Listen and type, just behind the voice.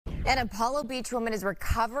An Apollo Beach woman is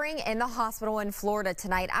recovering in the hospital in Florida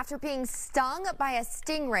tonight after being stung by a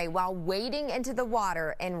stingray while wading into the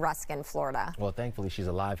water in Ruskin, Florida. Well, thankfully, she's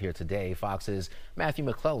alive here today. Fox's Matthew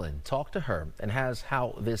McClellan talked to her and has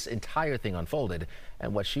how this entire thing unfolded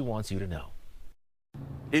and what she wants you to know.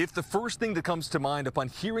 If the first thing that comes to mind upon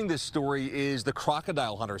hearing this story is the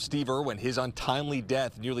crocodile hunter Steve Irwin, his untimely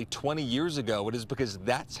death nearly 20 years ago, it is because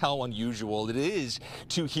that's how unusual it is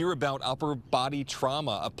to hear about upper body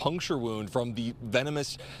trauma, a puncture wound from the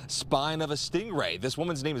venomous spine of a stingray. This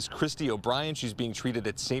woman's name is Christy O'Brien. She's being treated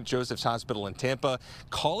at St. Joseph's Hospital in Tampa,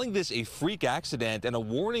 calling this a freak accident and a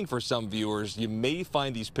warning for some viewers. You may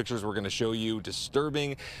find these pictures we're going to show you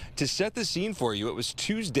disturbing. To set the scene for you, it was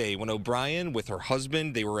Tuesday when O'Brien, with her husband,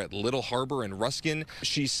 they were at Little Harbor in Ruskin.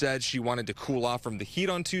 She said she wanted to cool off from the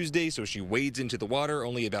heat on Tuesday, so she wades into the water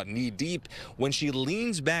only about knee deep. When she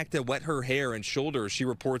leans back to wet her hair and shoulders, she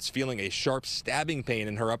reports feeling a sharp stabbing pain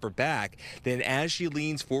in her upper back. Then as she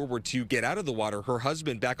leans forward to get out of the water, her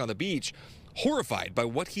husband, back on the beach, horrified by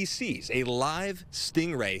what he sees, a live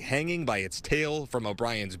stingray hanging by its tail from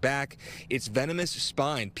O'Brien's back, its venomous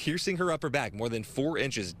spine piercing her upper back more than 4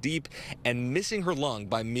 inches deep and missing her lung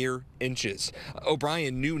by mere inches.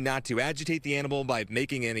 O'Brien knew not to agitate the animal by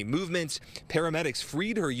making any movements. Paramedics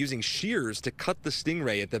freed her using shears to cut the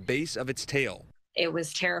stingray at the base of its tail. It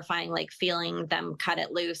was terrifying, like feeling them cut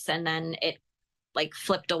it loose and then it like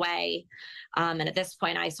flipped away. And at this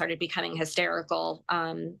point I started becoming hysterical.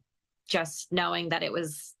 Just knowing that it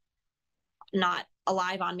was not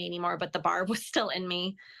alive on me anymore, but the barb was still in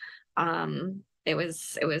me. It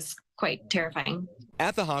was quite terrifying.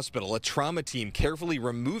 At the hospital, a trauma team carefully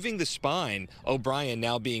removing the spine. O'Brien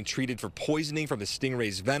now being treated for poisoning from the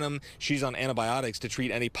stingray's venom. She's on antibiotics to treat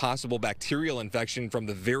any possible bacterial infection from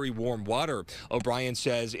the very warm water. O'Brien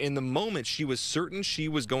says in the moment she was certain she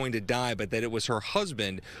was going to die, but that it was her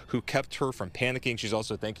husband who kept her from panicking. She's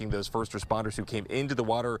also thanking those first responders who came into the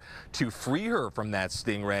water to free her from that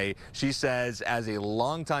stingray. She says as a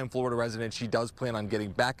longtime Florida resident, she does plan on getting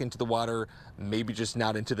back into the water, maybe just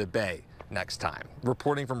not into the bay next time.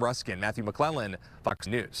 Reporting from Ruskin, Matthew McClellan, Fox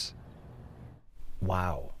News.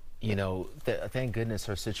 Wow. You know, thank goodness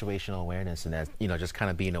her situational awareness and that, you know, just kind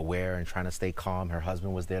of being aware and trying to stay calm. Her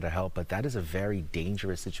husband was there to help, but that is a very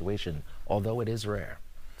dangerous situation, although it is rare.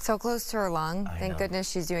 So close to her lung. Thank know. goodness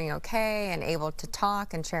she's doing okay and able to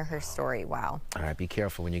talk and share her story. Wow. All right, be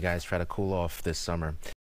careful when you guys try to cool off this summer.